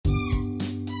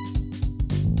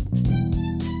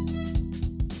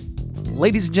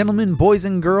Ladies and gentlemen, boys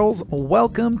and girls,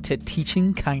 welcome to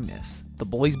Teaching Kindness, the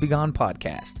Bullies Be Gone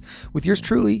podcast, with yours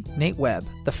truly, Nate Webb,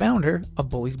 the founder of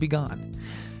Bullies Be Gone.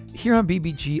 Here on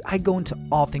BBG, I go into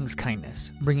all things kindness,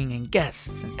 bringing in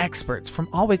guests and experts from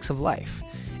all walks of life.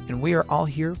 And we are all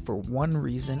here for one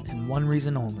reason and one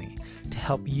reason only, to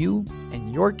help you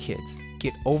and your kids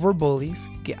get over bullies,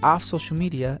 get off social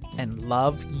media, and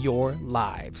love your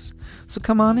lives. So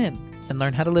come on in and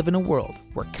learn how to live in a world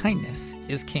where kindness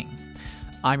is king.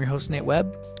 I'm your host, Nate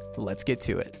Webb. Let's get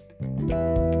to it.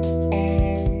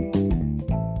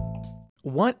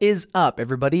 What is up,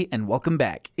 everybody, and welcome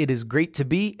back. It is great to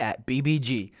be at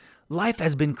BBG. Life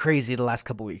has been crazy the last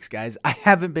couple weeks, guys. I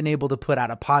haven't been able to put out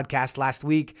a podcast last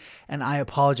week, and I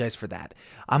apologize for that.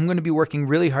 I'm going to be working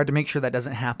really hard to make sure that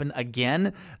doesn't happen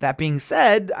again. That being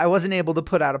said, I wasn't able to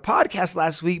put out a podcast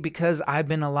last week because I've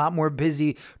been a lot more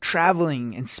busy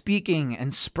traveling and speaking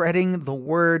and spreading the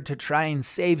word to try and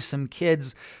save some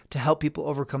kids to help people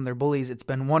overcome their bullies. It's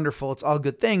been wonderful. It's all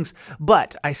good things,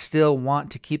 but I still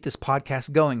want to keep this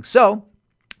podcast going. So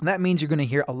that means you're going to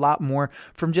hear a lot more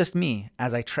from just me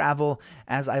as I travel,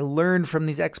 as I learn from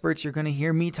these experts. You're going to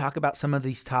hear me talk about some of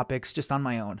these topics just on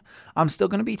my own. I'm still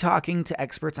going to be talking to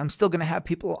experts. I'm still going to have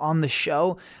people on the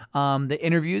show. The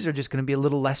interviews are just going to be a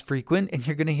little less frequent, and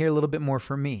you're going to hear a little bit more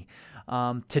from me.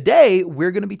 Today, we're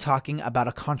going to be talking about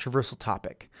a controversial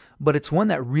topic, but it's one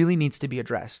that really needs to be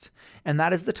addressed, and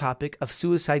that is the topic of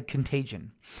suicide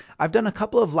contagion. I've done a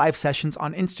couple of live sessions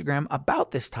on Instagram about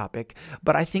this topic,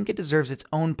 but I think it deserves its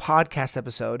own podcast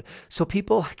episode so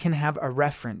people can have a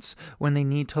reference when they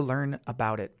need to learn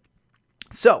about it.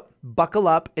 So, buckle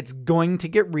up. It's going to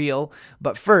get real,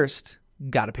 but first,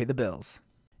 gotta pay the bills.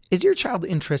 Is your child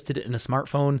interested in a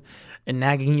smartphone and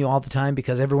nagging you all the time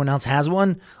because everyone else has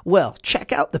one? Well,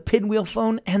 check out the Pinwheel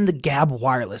phone and the Gab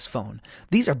wireless phone.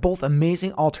 These are both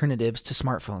amazing alternatives to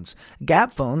smartphones.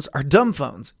 Gab phones are dumb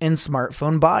phones in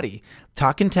smartphone body.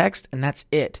 Talk and text, and that's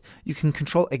it. You can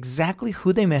control exactly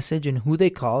who they message and who they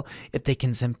call, if they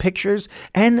can send pictures,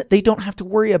 and they don't have to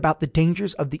worry about the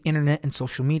dangers of the internet and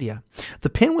social media. The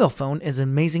Pinwheel phone is an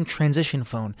amazing transition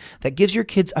phone that gives your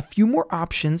kids a few more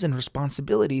options and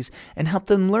responsibilities and help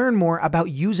them learn more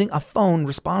about using a phone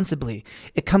responsibly.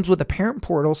 It comes with a parent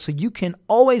portal so you can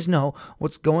always know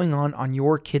what's going on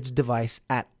your kid's device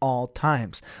at all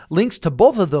times. Links to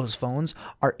both of those phones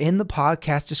are in the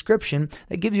podcast description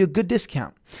that gives you a good discount.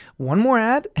 One more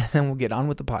ad, and then we'll get on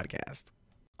with the podcast.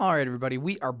 All right, everybody,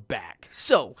 we are back.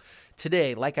 So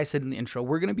today, like I said in the intro,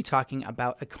 we're going to be talking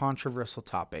about a controversial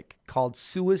topic called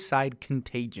suicide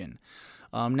contagion.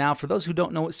 Now, for those who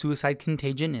don't know what suicide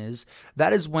contagion is,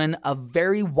 that is when a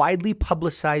very widely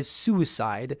publicized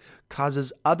suicide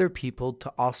causes other people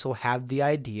to also have the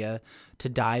idea to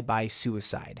die by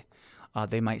suicide.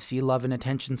 They might see love and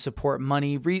attention, support,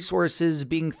 money, resources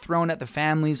being thrown at the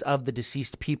families of the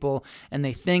deceased people, and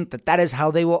they think that that is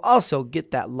how they will also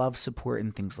get that love, support,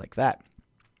 and things like that.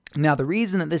 Now, the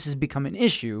reason that this has become an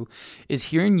issue is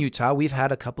here in Utah, we've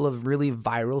had a couple of really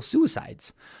viral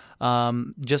suicides.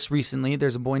 Just recently,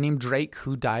 there's a boy named Drake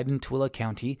who died in Tooele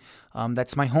County.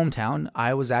 That's my hometown.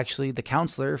 I was actually the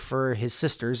counselor for his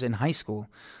sisters in high school.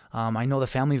 I know the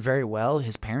family very well.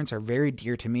 His parents are very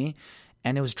dear to me.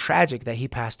 And it was tragic that he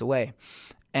passed away.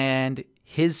 And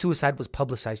his suicide was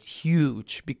publicized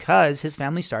huge because his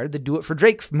family started the Do It For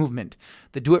Drake movement.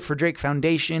 The Do It For Drake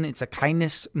Foundation, it's a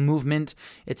kindness movement.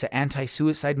 It's an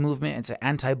anti-suicide movement. It's an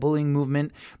anti-bullying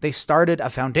movement. They started a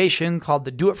foundation called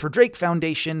the Do It For Drake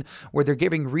Foundation where they're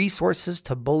giving resources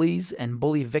to bullies and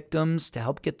bully victims to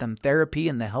help get them therapy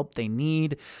and the help they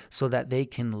need so that they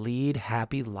can lead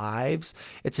happy lives.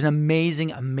 It's an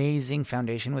amazing, amazing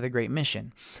foundation with a great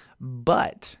mission.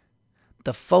 But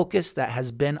the focus that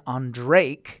has been on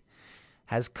Drake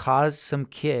has caused some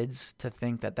kids to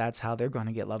think that that's how they're going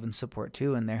to get love and support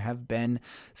too. And there have been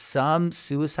some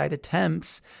suicide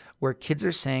attempts where kids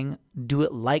are saying, do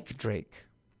it like Drake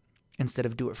instead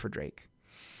of do it for Drake.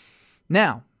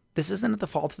 Now, this isn't the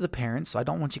fault of the parents, so I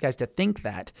don't want you guys to think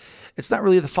that. It's not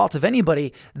really the fault of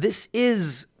anybody. This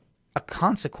is a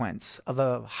consequence of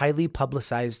a highly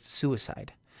publicized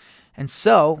suicide. And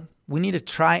so we need to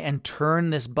try and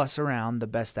turn this bus around the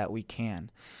best that we can.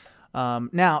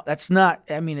 Now, that's not,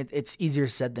 it's easier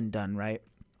said than done, right?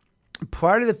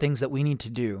 Part of the things that we need to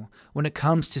do when it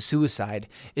comes to suicide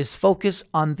is focus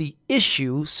on the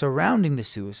issue surrounding the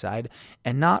suicide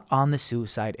and not on the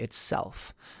suicide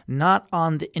itself, not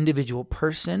on the individual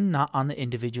person, not on the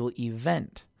individual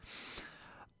event.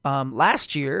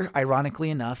 Last year, ironically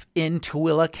enough, in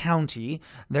Tooele County,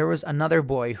 there was another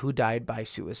boy who died by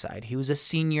suicide. He was a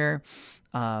senior.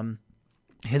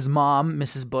 his mom,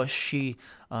 Mrs. Bush, she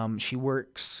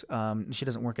works. She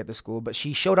doesn't work at the school, but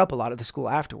she showed up a lot at the school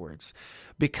afterwards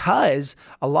because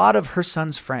a lot of her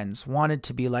son's friends wanted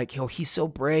to be like, "Yo, he's so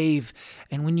brave,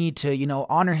 and we need to,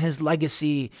 honor his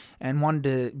legacy," and wanted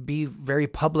to be very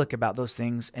public about those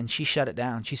things. And she shut it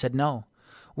down. She said, "No,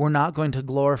 we're not going to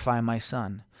glorify my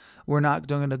son. We're not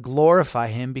going to glorify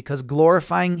him because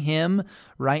glorifying him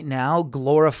right now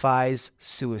glorifies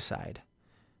suicide."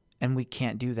 And we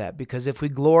can't do that because if we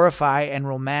glorify and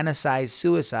romanticize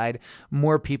suicide,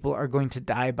 more people are going to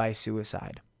die by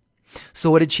suicide.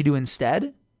 So what did she do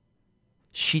instead?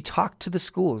 She talked to the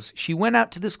schools. She went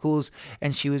out to the schools,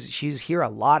 and she's here a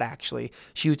lot actually.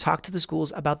 She would talk to the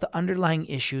schools about the underlying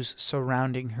issues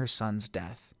surrounding her son's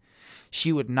death.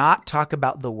 She would not talk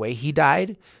about the way he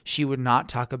died. She would not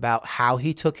talk about how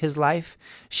he took his life.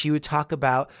 She would talk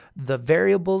about the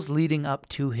variables leading up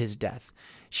to his death.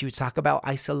 She would talk about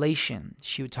isolation.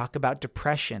 She would talk about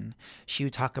depression. She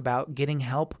would talk about getting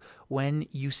help when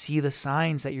you see the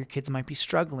signs that your kids might be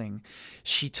struggling.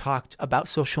 She talked about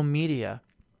social media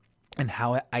and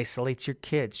how it isolates your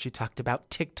kids. She talked about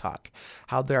TikTok,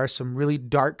 how there are some really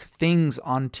dark things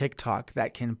on TikTok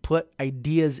that can put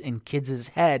ideas in kids'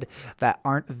 head that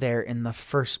aren't there in the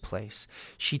first place.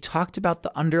 She talked about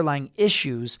the underlying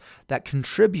issues that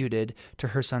contributed to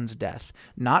her son's death.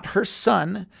 Not her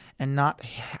son and not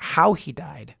how he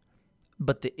died,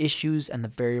 but the issues and the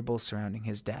variables surrounding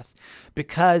his death,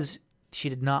 because she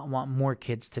did not want more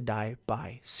kids to die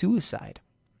by suicide.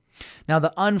 Now,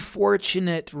 the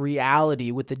unfortunate reality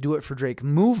with the Do It for Drake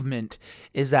movement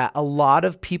is that a lot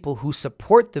of people who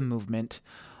support the movement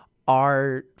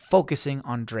are focusing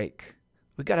on Drake.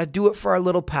 We got to do it for our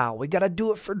little pal. We got to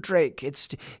do it for Drake.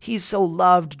 He's so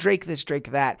loved, Drake this,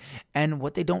 Drake that. And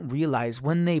what they don't realize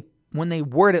when they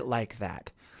word it like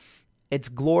that, it's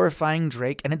glorifying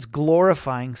Drake and it's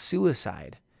glorifying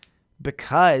suicide,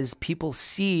 because people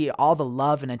see all the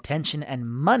love and attention and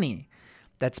money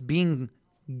that's being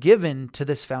given to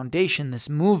this foundation, this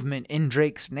movement in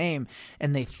Drake's name,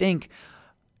 and they think,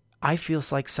 I feel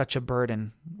like such a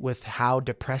burden with how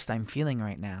depressed I'm feeling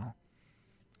right now.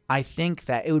 I think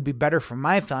that it would be better for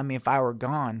my family if I were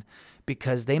gone,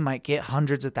 because they might get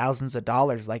hundreds of thousands of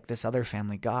dollars like this other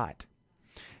family got.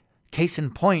 Case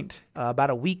in point,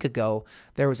 about a week ago,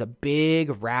 there was a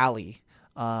big rally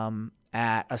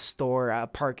at a store, a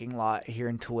parking lot here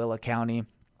in Tooele County.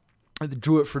 The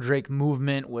Do It for Drake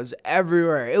movement was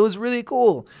everywhere. It was really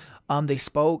cool. They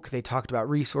spoke. They talked about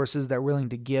resources they're willing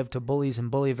to give to bullies and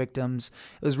bully victims.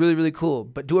 It was really, really cool.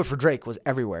 But Do It for Drake was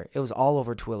everywhere. It was all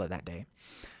over Tooele that day.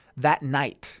 That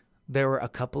night, there were a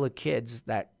couple of kids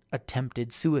that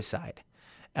attempted suicide.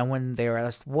 And when they were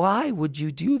asked, why would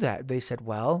you do that? They said,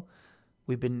 well,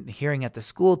 we've been hearing at the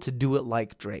school to do it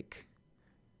like Drake.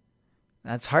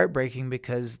 That's heartbreaking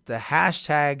because the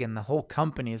hashtag and the whole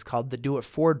company is called the Do It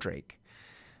For Drake.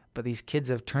 But these kids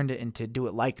have turned it into Do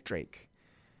It Like Drake.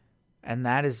 And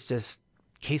that is just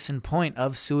case in point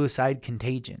of suicide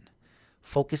contagion.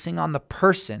 Focusing on the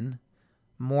person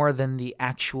more than the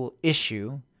actual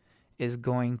issue is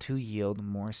going to yield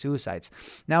more suicides.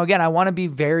 Now, again, I want to be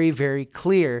very, very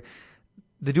clear.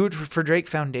 The Do It For Drake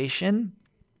Foundation,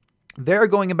 they're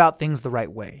going about things the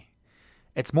right way.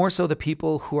 It's more so the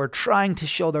people who are trying to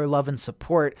show their love and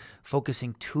support,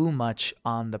 focusing too much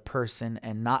on the person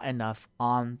and not enough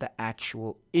on the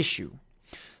actual issue.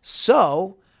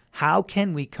 So, how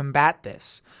can we combat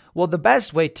this? Well, the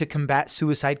best way to combat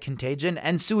suicide contagion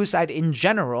and suicide in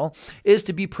general is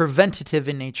to be preventative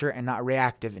in nature and not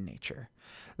reactive in nature.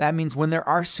 That means when there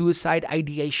are suicide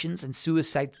ideations and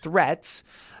suicide threats,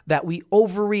 that we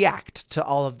overreact to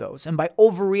all of those. And by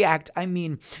overreact, I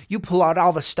mean you pull out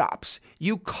all the stops.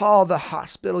 You call the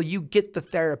hospital. You get the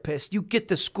therapist. You get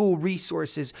the school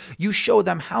resources. You show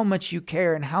them how much you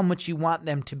care and how much you want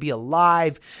them to be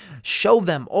alive. Show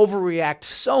them, overreact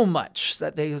so much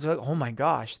that they're like, oh my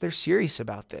gosh, they're serious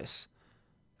about this.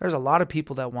 There's a lot of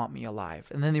people that want me alive.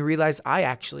 And then they realize I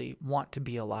actually want to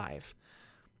be alive.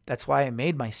 That's why I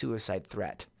made my suicide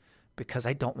threat, because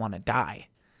I don't want to die.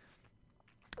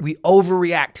 We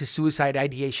overreact to suicide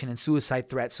ideation and suicide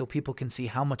threats so people can see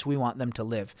how much we want them to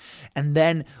live. And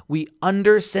then we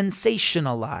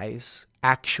under-sensationalize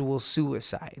actual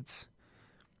suicides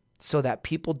so that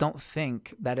people don't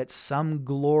think that it's some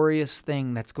glorious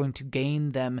thing that's going to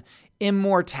gain them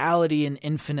immortality and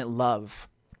infinite love.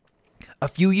 A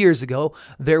few years ago,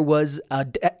 there was a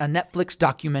Netflix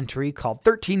documentary called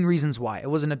 13 Reasons Why.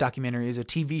 It wasn't a documentary, it was a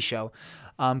TV show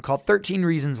called 13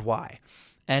 Reasons Why.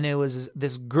 And it was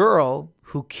this girl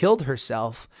who killed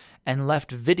herself and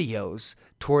left videos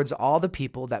towards all the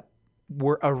people that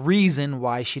were a reason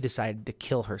why she decided to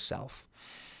kill herself.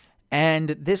 And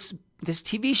this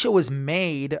TV show was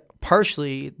made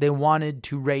partially, they wanted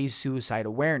to raise suicide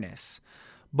awareness.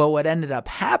 But what ended up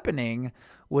happening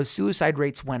was suicide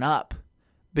rates went up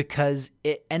because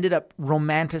it ended up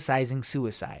romanticizing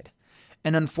suicide.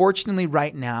 And unfortunately,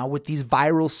 right now, with these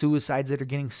viral suicides that are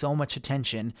getting so much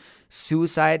attention,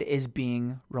 suicide is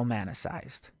being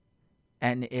romanticized.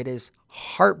 And it is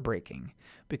heartbreaking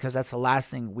because that's the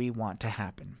last thing we want to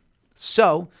happen.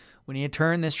 So we need to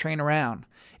turn this train around.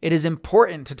 It is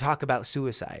important to talk about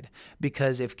suicide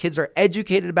because if kids are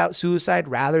educated about suicide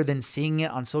rather than seeing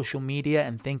it on social media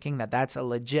and thinking that that's a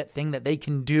legit thing that they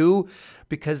can do,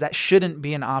 because that shouldn't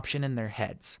be an option in their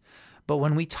heads. But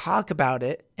when we talk about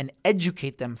it and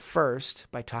educate them first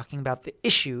by talking about the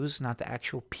issues, not the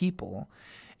actual people,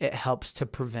 it helps to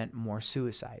prevent more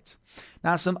suicides.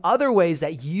 Now, some other ways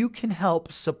that you can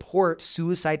help support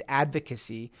suicide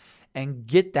advocacy and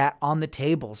get that on the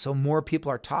table so more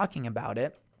people are talking about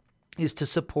it is to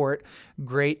support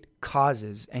great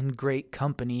causes and great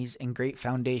companies and great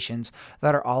foundations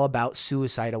that are all about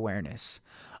suicide awareness.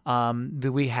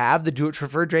 We have the Do It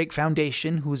for Drake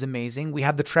Foundation, who's amazing. We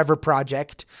have the Trevor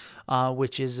Project,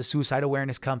 which is a suicide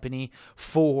awareness company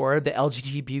for the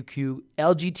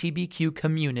LGBTQ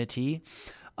community.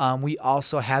 We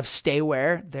also have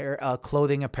Staywear, their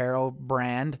clothing apparel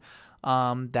brand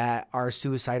that are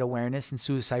suicide awareness and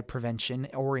suicide prevention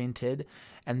oriented.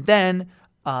 And then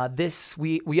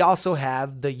we also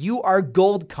have the You Are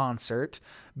Gold concert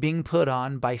being put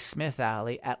on by Smith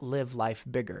Alley at Live Life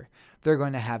Bigger. They're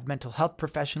going to have mental health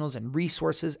professionals and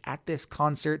resources at this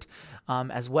concert,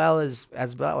 as well as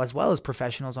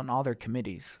professionals on all their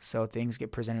committees, so things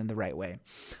get presented the right way.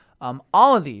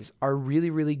 All of these are really,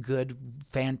 really good,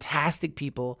 fantastic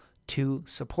people to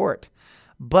support,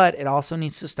 but it also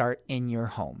needs to start in your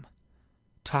home.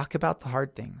 Talk about the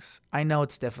hard things. I know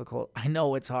it's difficult. I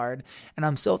know it's hard. And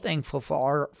I'm so thankful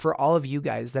for all of you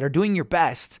guys that are doing your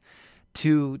best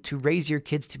to raise your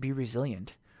kids to be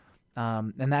resilient.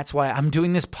 And that's why I'm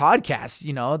doing this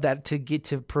podcast, that to get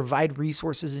to provide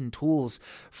resources and tools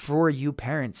for you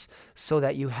parents so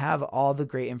that you have all the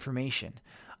great information.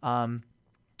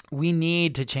 We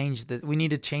need to change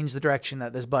the direction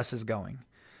that this bus is going.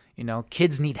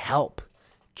 Kids need help.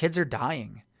 Kids are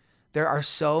dying. There are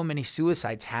so many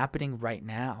suicides happening right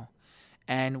now.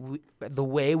 And the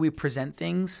way we present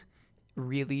things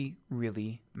really,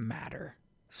 really matter.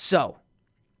 So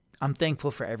I'm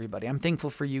thankful for everybody. I'm thankful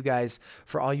for you guys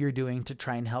for all you're doing to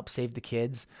try and help save the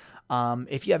kids.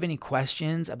 If you have any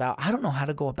questions about, I don't know how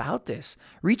to go about this,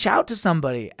 reach out to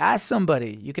somebody, ask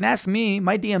somebody. You can ask me.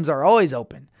 My DMs are always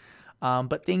open.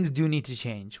 But things do need to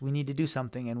change. We need to do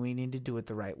something and we need to do it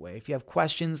the right way. If you have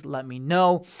questions, let me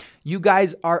know. You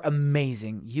guys are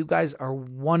amazing. You guys are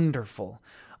wonderful.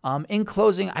 In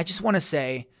closing, I just want to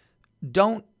say,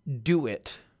 don't do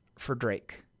it for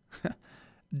Drake.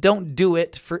 Don't do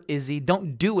it for Izzy.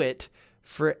 Don't do it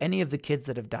for any of the kids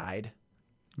that have died.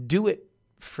 Do it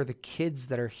for the kids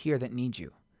that are here that need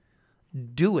you.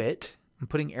 Do it. I'm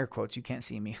putting air quotes. You can't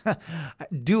see me.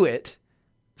 Do it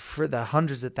for the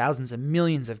hundreds of thousands and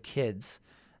millions of kids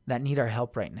that need our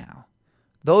help right now.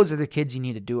 Those are the kids you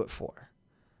need to do it for.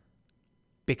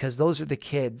 Because those are the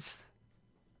kids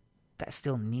that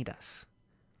still need us.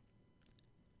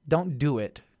 Don't do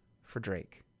it for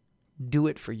Drake. Do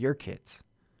it for your kids.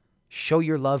 Show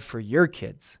your love for your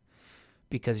kids.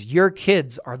 Because your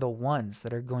kids are the ones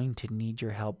that are going to need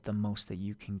your help the most that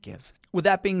you can give. With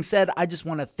that being said, I just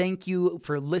want to thank you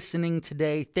for listening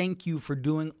today. Thank you for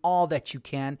doing all that you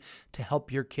can to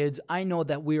help your kids. I know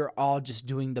that we are all just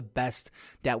doing the best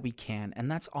that we can, and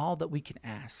that's all that we can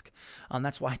ask.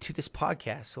 That's why I do this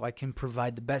podcast, so I can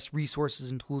provide the best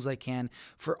resources and tools I can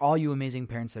for all you amazing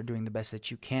parents that are doing the best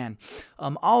that you can.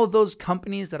 All of those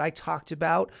companies that I talked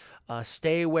about,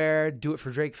 Staywear, Do It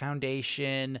for Drake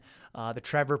Foundation, the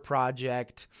Trevor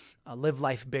Project, Live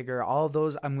Life Bigger, all of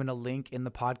those I'm going to link in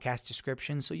the podcast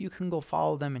description so you can go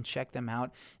follow them and check them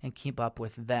out and keep up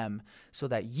with them so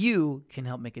that you can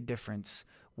help make a difference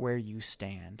where you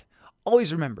stand.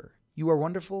 Always remember, you are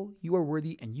wonderful, you are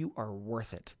worthy, and you are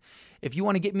worth it. If you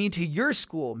want to get me to your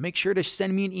school, make sure to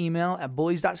send me an email at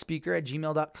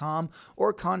bullies.speaker@gmail.com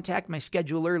or contact my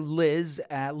scheduler, Liz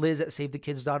at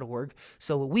savthekids.org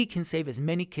so we can save as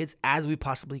many kids as we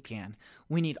possibly can.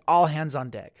 We need all hands on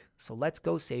deck. So let's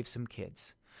go save some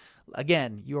kids.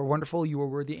 Again, you are wonderful, you are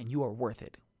worthy, and you are worth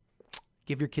it.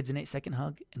 Give your kids an 8-second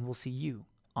hug, and we'll see you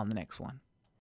on the next one.